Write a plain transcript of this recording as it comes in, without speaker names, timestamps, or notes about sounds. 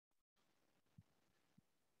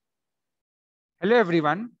Hello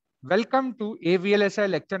everyone, welcome to AVLSI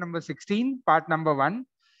lecture number 16, part number 1.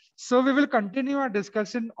 So we will continue our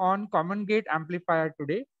discussion on common gate amplifier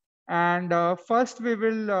today. And first we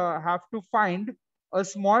will have to find a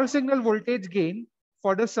small signal voltage gain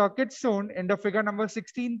for the circuit shown in the figure number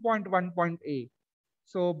 16.1.a.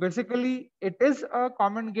 So basically it is a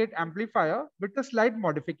common gate amplifier with a slight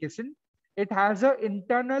modification. It has an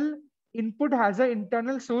internal input, has an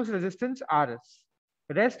internal source resistance Rs.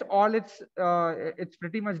 Rest all it's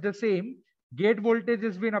pretty much the same. Gate voltage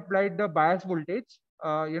has been applied the bias voltage.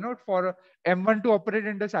 For M1 to operate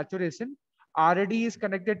in the saturation, RAD is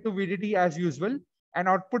connected to VDD as usual, and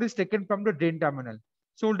output is taken from the drain terminal.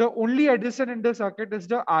 So the only addition in the circuit is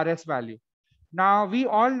the RS value. Now we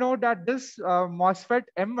all know that this MOSFET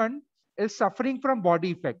M1 is suffering from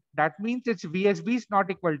body effect. That means its VSB is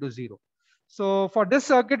not equal to 0. So for this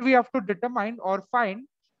circuit, we have to determine or find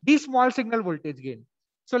the small signal voltage gain.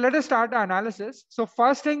 So let us start the analysis. So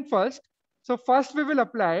first thing first. So first we will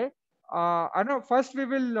apply. First we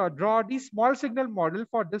will draw the small signal model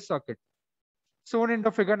for this circuit, shown in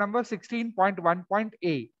the figure number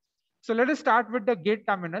 16.1.a. So let us start with the gate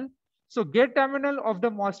terminal. So gate terminal of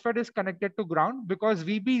the MOSFET is connected to ground because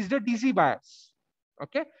VB is the DC bias.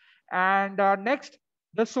 Okay. And next,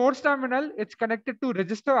 the source terminal, it's connected to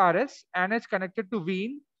resistor RS and it's connected to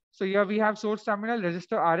Vin. So here we have source terminal,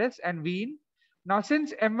 resistor RS and Vin. Now,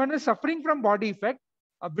 since M1 is suffering from body effect,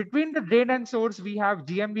 between the drain and source, we have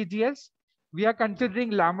GMVGS. We are considering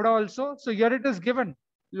lambda also. So here it is given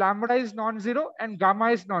lambda is non-zero and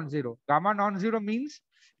gamma is non-zero. Gamma non-zero means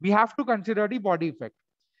we have to consider the body effect.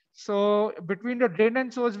 So between the drain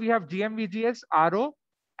and source, we have GMVGS, RO,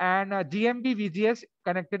 and GMB-VGS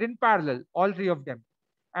connected in parallel, all three of them.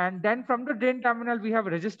 And then from the drain terminal, we have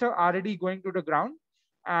resistor RAD going to the ground,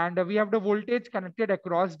 and we have the voltage connected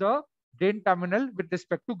across the drain terminal with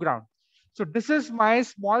respect to ground. So this is my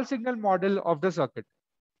small signal model of the circuit.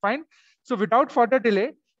 Fine. So without further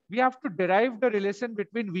delay, we have to derive the relation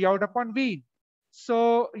between V out upon V in.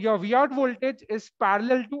 So your V out voltage is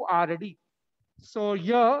parallel to RAD. So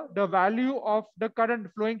here the value of the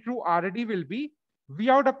current flowing through RAD will be V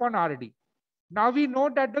out upon RAD. Now we know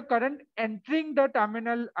that the current entering the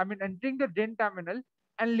terminal, entering the drain terminal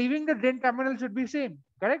and leaving the drain terminal should be same,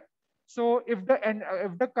 correct? So if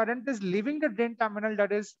the current is leaving the drain terminal,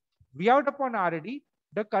 that is V out upon RAD,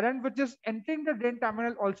 the current which is entering the drain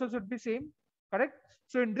terminal also should be same, correct?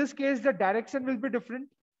 So in this case, the direction will be different.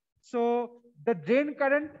 So the drain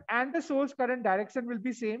current and the source current direction will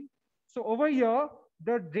be same. So over here,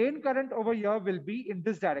 the drain current over here will be in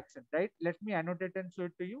this direction, right? Let me annotate and show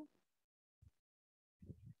it to you.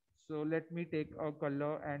 So let me take a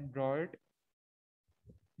color and draw it.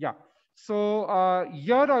 Yeah. So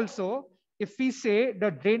here also, if we say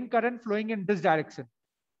the drain current flowing in this direction,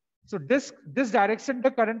 so this direction,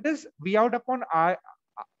 the current is V out upon RAD.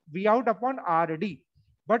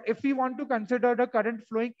 But if we want to consider the current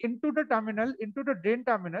flowing into the terminal, into the drain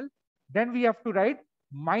terminal, then we have to write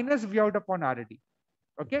minus V out upon RAD.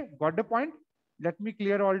 Okay, got the point? Let me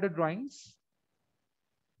clear all the drawings.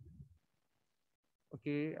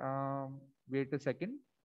 Okay, wait a second.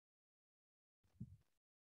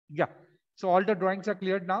 Yeah, so all the drawings are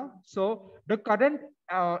cleared now. So the current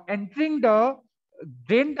entering the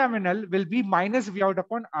drain terminal will be minus V out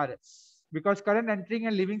upon RS, because current entering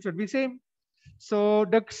and leaving should be same. So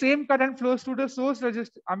the same current flows to the source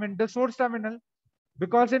the source terminal,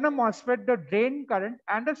 because in a MOSFET, the drain current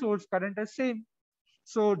and the source current is same.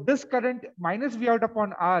 So this current minus V out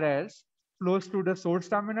upon RS flows to the source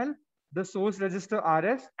terminal, the source resistor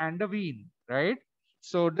RS and the V in, right?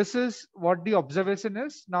 So this is what the observation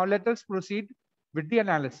is. Now let us proceed with the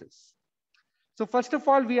analysis. So first of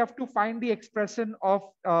all, we have to find the expression of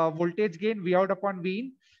voltage gain V out upon V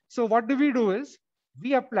in. So what do is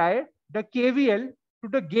we apply the KVL to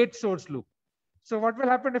the gate source loop. So what will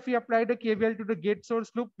happen if we apply the KVL to the gate source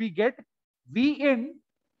loop? We get V in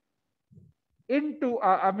into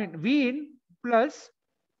V in plus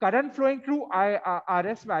current flowing through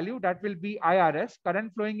RS value, that will be IRS.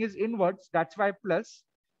 Current flowing is inwards, that's why plus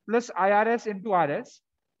IRS into RS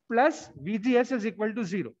plus VGS is equal to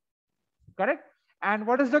 0. Correct? And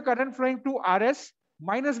what is the current flowing to RS?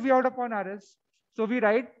 Minus V out upon RS. So we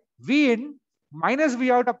write V in minus V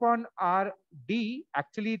out upon RD.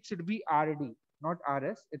 Actually, it should be RD, not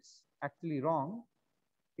RS. It's actually wrong.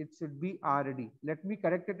 It should be RD. Let me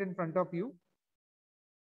correct it in front of you.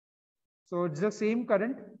 So it's the same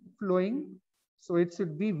current flowing. So it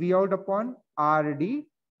should be V out upon RD,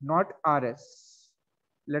 not RS.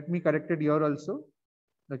 Let me correct it here also.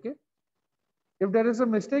 Okay. If there is a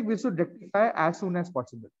mistake, we should rectify as soon as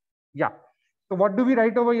possible. Yeah. So what do we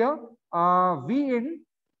write over here? V in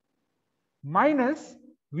minus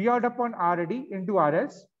V out upon RD into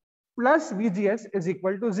RS plus VGS is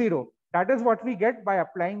equal to 0. That is what we get by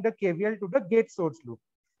applying the KVL to the gate source loop.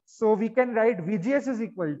 So we can write VGS is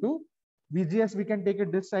equal to VGS, we can take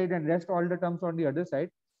it this side and rest all the terms on the other side.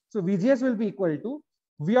 So VGS will be equal to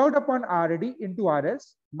V out upon RD into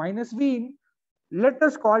RS minus V in. Let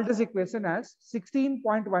us call this equation as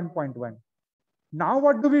 16.1.1. Now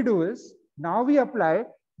what do we do is, now we apply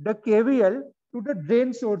the KVL to the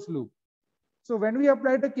drain source loop. So when we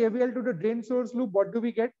apply the KVL to the drain source loop, what do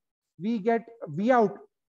we get? We get V out.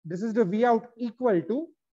 This is the V out equal to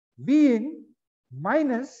V in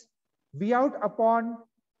minus V out upon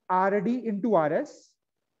RD into RS,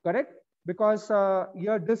 correct? Because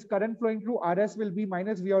here this current flowing through RS will be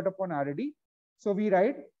minus V out upon RD. So we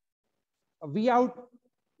write V out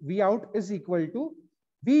is equal to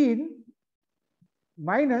V in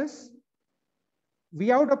minus V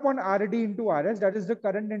out upon RD into RS, that is the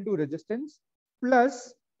current into resistance,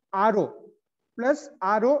 plus RO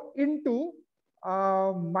into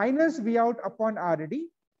minus V out upon RD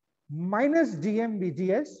minus GM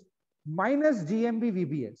VGS minus GMB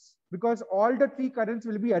VBS, because all the three currents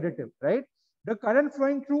will be additive, right? The current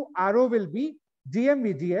flowing through RO will be GM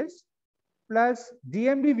VGS plus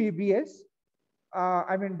GMB VBS.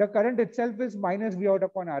 I mean, the current itself is minus V out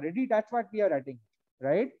upon RD. That's what we are writing,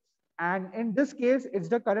 right? And in this case, it's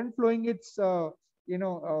the current flowing. It's away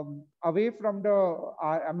from the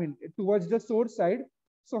towards the source side.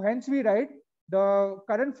 So hence we write the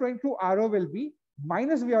current flowing through RO will be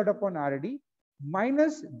minus V out upon RD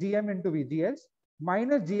minus GM into VGS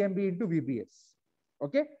minus GMB into VBS.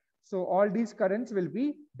 Okay. So all these currents will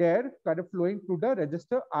be there, current flowing through the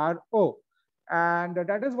resistor RO. And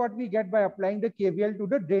that is what we get by applying the KVL to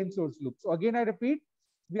the drain source loop. So again, I repeat,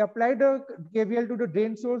 we apply the KVL to the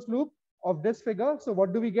drain source loop of this figure. So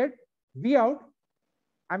what do we get? V out,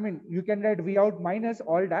 I mean, you can write V out minus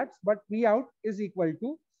all that, but V out is equal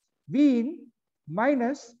to V in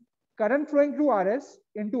minus current flowing through RS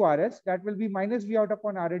into RS, that will be minus V out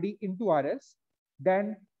upon RD into RS,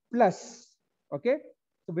 then plus, okay?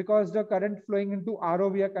 So because the current flowing into RO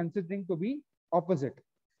we are considering to be opposite.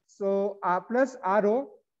 So plus RO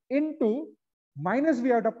into minus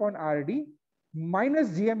V out upon RD minus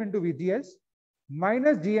GM into VGS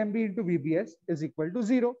minus GMB into VBS is equal to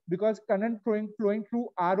 0, because current flowing through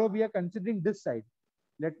RO we are considering this side.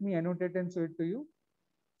 Let me annotate and show it to you.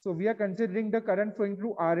 So we are considering the current flowing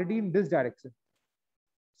through RD in this direction.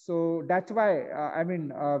 So that's why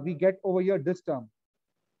we get over here this term.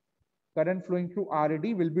 Current flowing through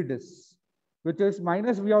RD will be this, which is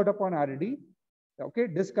minus V out upon RD. Okay,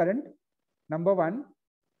 this current, number one.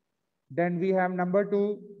 Then we have number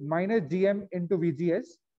two, minus GM into VGS.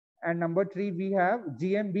 And number three, we have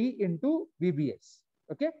GMB into VBS.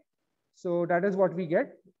 Okay, so that is what we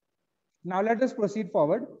get. Now let us proceed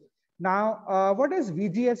forward. Now, what is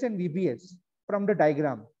VGS and VBS from the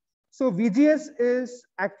diagram? So VGS is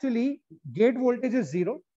actually gate voltage is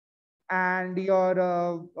 0 and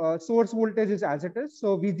your source voltage is as it is.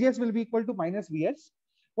 So VGS will be equal to minus VS.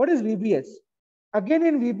 What is VBS? Again,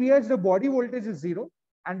 in VBS, the body voltage is 0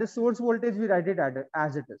 and the source voltage we write it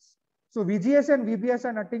as it is. So VGS and VBS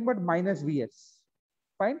are nothing but minus VS.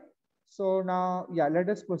 Fine. So now, yeah, let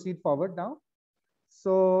us proceed forward now.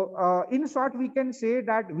 So in short, we can say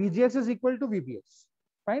that VGS is equal to VBS.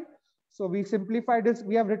 Fine. So we simplify this.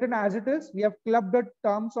 We have written as it is. We have clubbed the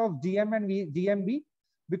terms of GM and GMB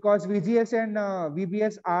because VGS and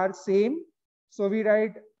VBS are same. So we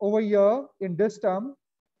write over here in this term,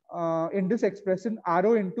 in this expression,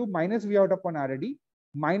 RO into minus V out upon RD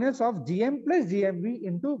minus of GM plus GMB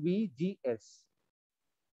into VGS.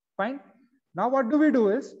 Fine. Now what do we do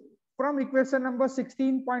is, from equation number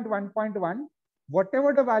 16.1.1,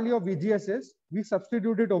 whatever the value of VGS is, we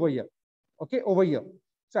substitute it over here. Okay, over here.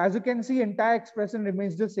 So as you can see, entire expression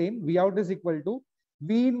remains the same. V out is equal to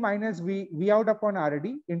V in minus V out upon RD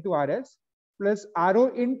into RS plus RO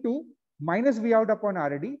into minus V out upon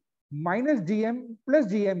RD minus GM plus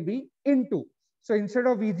GMB into. So instead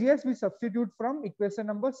of VGS, we substitute from equation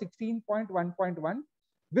number 16.1.1,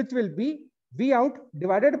 which will be V out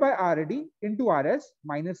divided by RD into RS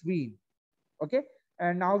minus V in. Okay.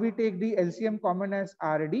 And now we take the LCM common as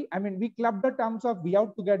RD. I mean, we club the terms of V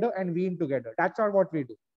out together and V in together. That's all what we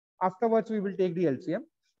do. Afterwards, we will take the LCM.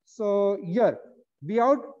 So here, V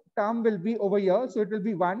out term will be over here. So it will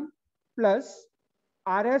be 1 plus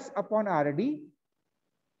RS upon RD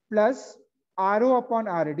plus RO upon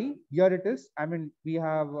RD. Here it is. I mean, we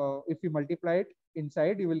have, if you multiply it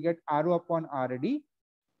inside, you will get RO upon RD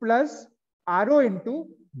plus RO into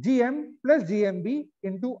GM plus GMB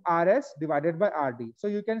into RS divided by RD. So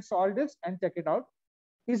you can solve this and check it out.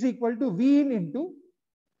 Is equal to V in into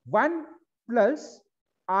 1 plus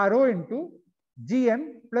RO into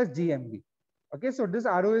GM plus GMB. Okay, so this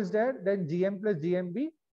RO is there, then GM plus GMB,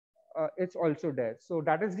 it's also there. So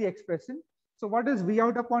that is the expression. So what is V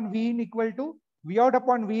out upon V in equal to? V out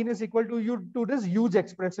upon V in is equal to this huge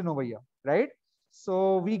expression over here, right?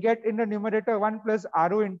 So we get in the numerator 1 plus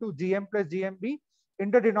RO into GM plus GMB.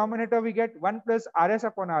 In the denominator, we get 1 plus RS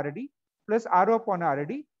upon RD plus RO upon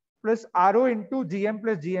RD plus RO into GM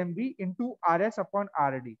plus GMB into RS upon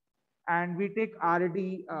RD. And we take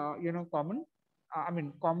RD, common.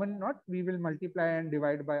 Common not, we will multiply and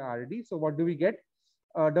divide by RD. So what do we get?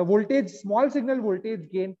 The voltage, small signal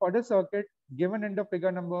voltage gain for the circuit given in the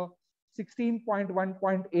figure number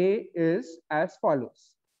 16.1.a is as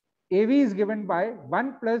follows. AV is given by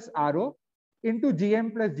 1 plus RO into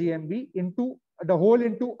GM plus GMB into the whole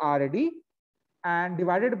into RD and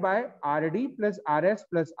divided by RD plus RS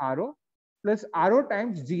plus RO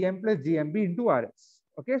times GM plus GMB into RS.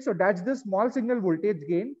 Okay, so that's the small signal voltage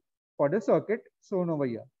gain for the circuit shown over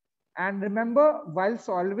here. And remember, while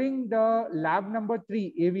solving the lab number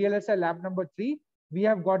 3, AVLSI lab number 3, we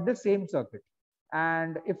have got the same circuit.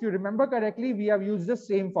 And if you remember correctly, we have used the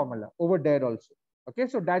same formula over there also. Okay,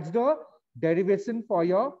 so that's the derivation for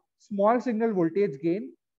your small signal voltage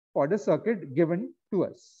gain for the circuit given to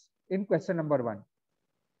us in question number 1.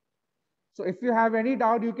 So if you have any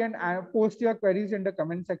doubt, you can post your queries in the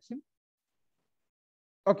comment section.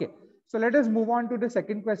 Okay, so let us move on to the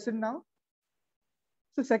second question now.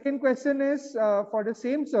 So second question is for the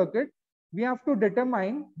same circuit, we have to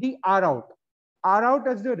determine the R out. R out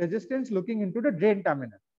as the resistance looking into the drain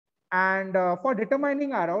terminal. And for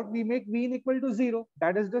determining R out, we make V in equal to 0.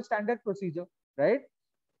 That is the standard procedure, right?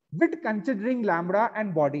 With considering lambda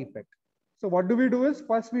and body effect. So what do we do is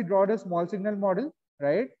first we draw the small signal model,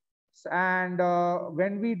 right? And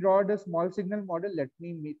when we draw the small signal model, let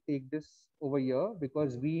me take this over here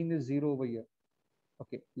because V in is 0 over here.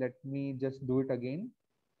 Okay, let me just do it again.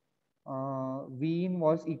 V in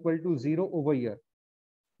was equal to 0 over here.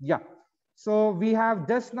 Yeah. So we have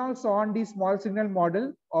just now saw the small signal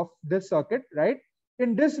model of this circuit, right?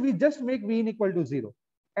 In this, we just make V in equal to 0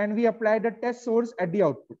 and we apply the test source at the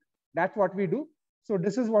output. That's what we do. So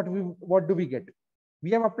this is what do we get?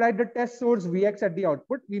 We have applied the test source Vx at the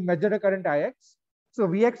output. We measure the current Ix. So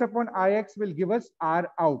Vx upon Ix will give us R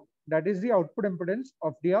out. That is the output impedance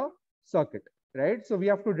of the circuit, right? So we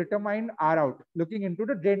have to determine R out looking into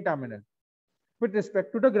the drain terminal with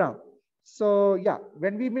respect to the ground. So yeah,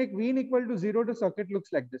 when we make V in equal to 0, the circuit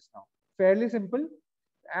looks like this now. Fairly simple.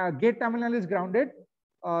 Gate terminal is grounded.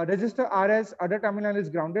 Resistor RS other terminal is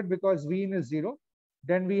grounded because V in is 0.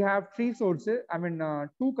 Then we have 3 sources,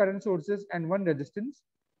 2 current sources and 1 resistance,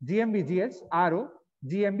 GM VGS, RO,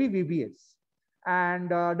 GMB VBS. And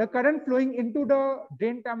the current flowing into the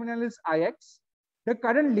drain terminal is Ix. The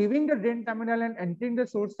current leaving the drain terminal and entering the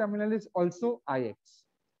source terminal is also Ix.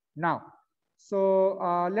 Now, so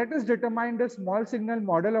let us determine the small signal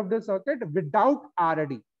model of the circuit without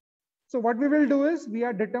RD. So what we will do is we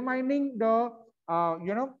are determining the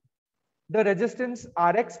the resistance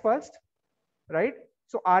Rx first, right?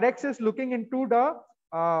 So Rx is looking into the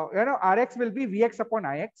Rx will be Vx upon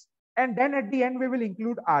Ix, and then at the end we will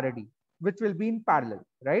include RD, which will be in parallel,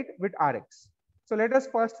 right, with Rx. So let us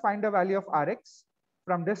first find the value of Rx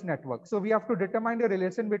from this network. So we have to determine the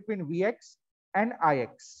relation between Vx and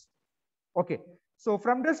Ix. Okay, so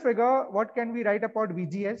from this figure, what can we write about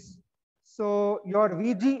VGS? So your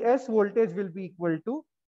VGS voltage will be equal to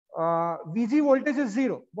VG voltage is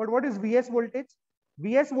 0. But what is VS voltage?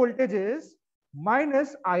 VS voltage is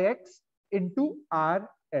minus Ix into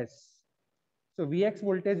RS. So Vx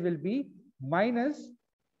voltage will be minus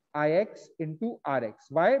Ix into Rx.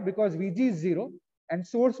 Why? Because Vg is 0 and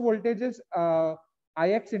source voltage is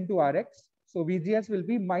Ix into Rx. So Vgs will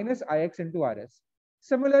be minus Ix into Rs.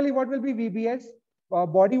 Similarly, what will be VBS?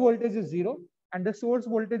 Body voltage is 0 and the source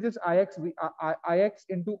voltage is Ix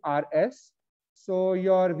into Rs. So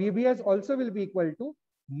your VBS also will be equal to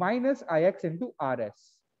minus Ix into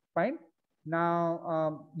Rs. Fine.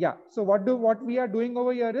 Now, yeah. So what we are doing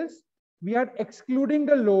over here is we are excluding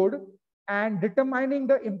the load and determining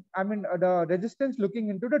the resistance looking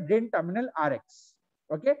into the drain terminal Rx.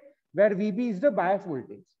 Okay, where VB is the bias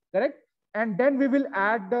voltage. Correct. And then we will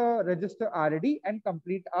add the resistor RD and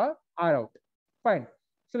complete our R out. Fine.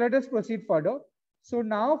 So let us proceed further. So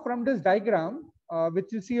now from this diagram, which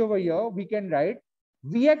you see over here, we can write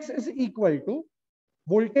Vx is equal to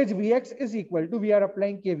voltage Vx is equal to, we are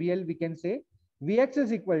applying KVL, we can say Vx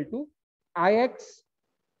is equal to Ix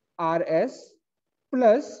Rs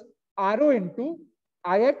plus RO into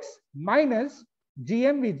Ix minus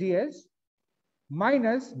GM-VGS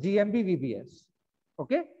minus GMB-VBS.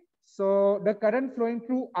 Okay, so the current flowing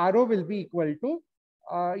through RO will be equal to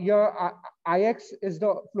your Ix is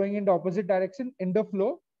the flowing in the opposite direction in the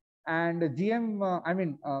flow, and the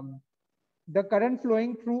current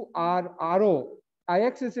flowing through RO,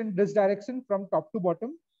 Ix is in this direction from top to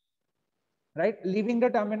bottom, right, leaving the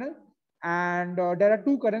terminal. And there are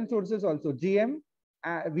two current sources also, GM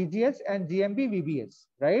VGS and GMB VBS,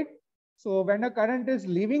 right? So when a current is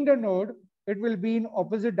leaving the node, it will be in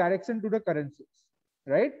opposite direction to the current source,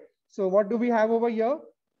 right? So what do we have over here?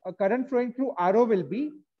 A current flowing through RO will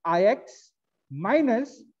be Ix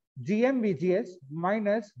minus GM VGS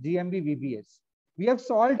minus GMB VBS. We have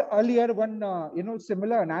solved earlier one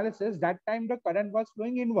similar analysis. That time the current was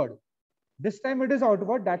flowing inward. This time it is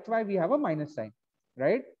outward. That's why we have a minus sign,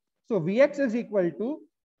 right? So Vx is equal to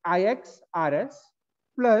Ix Rs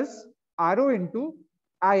plus RO into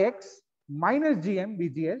Ix minus GM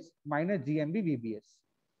VGS minus GMB VBS.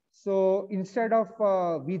 So instead of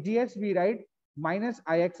VGS, we write minus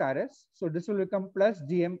Ix Rs. So this will become plus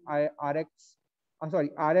GM Rs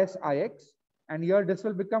Ix. And here this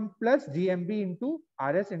will become plus GMB into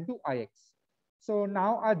Rs into Ix. So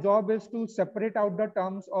now our job is to separate out the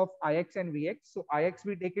terms of Ix and Vx. So Ix,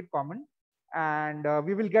 we take it common, and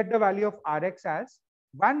we will get the value of Rx as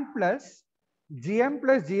 1 plus GM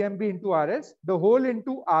plus GMB into Rs, the whole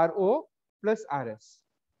into Ro plus Rs.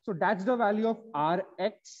 So that's the value of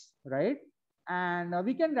Rx, right? And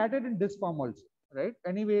we can write it in this form also, right?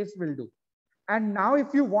 Anyways, will do. And now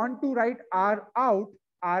if you want to write R out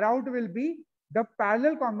will be the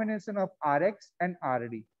parallel combination of Rx and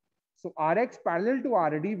Rd. So Rx parallel to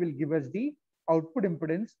Rd will give us the output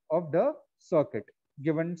impedance of the circuit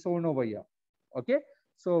given shown over here. Okay.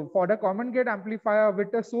 So for the common gate amplifier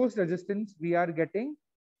with the source resistance, we are getting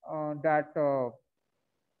that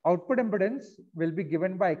output impedance will be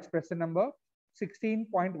given by expression number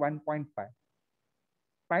 16.1.5.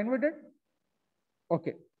 Fine with it?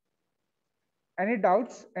 Okay. Any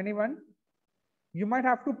doubts, anyone? You might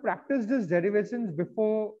have to practice these derivations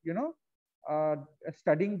before,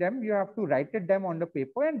 studying them. You have to write them on the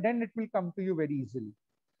paper, and then it will come to you very easily.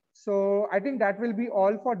 So I think that will be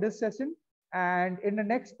all for this session. And in the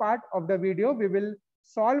next part of the video, we will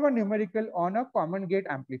solve a numerical on a common gate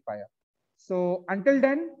amplifier. So until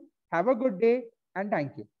then, have a good day and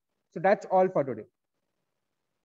thank you. So that's all for today.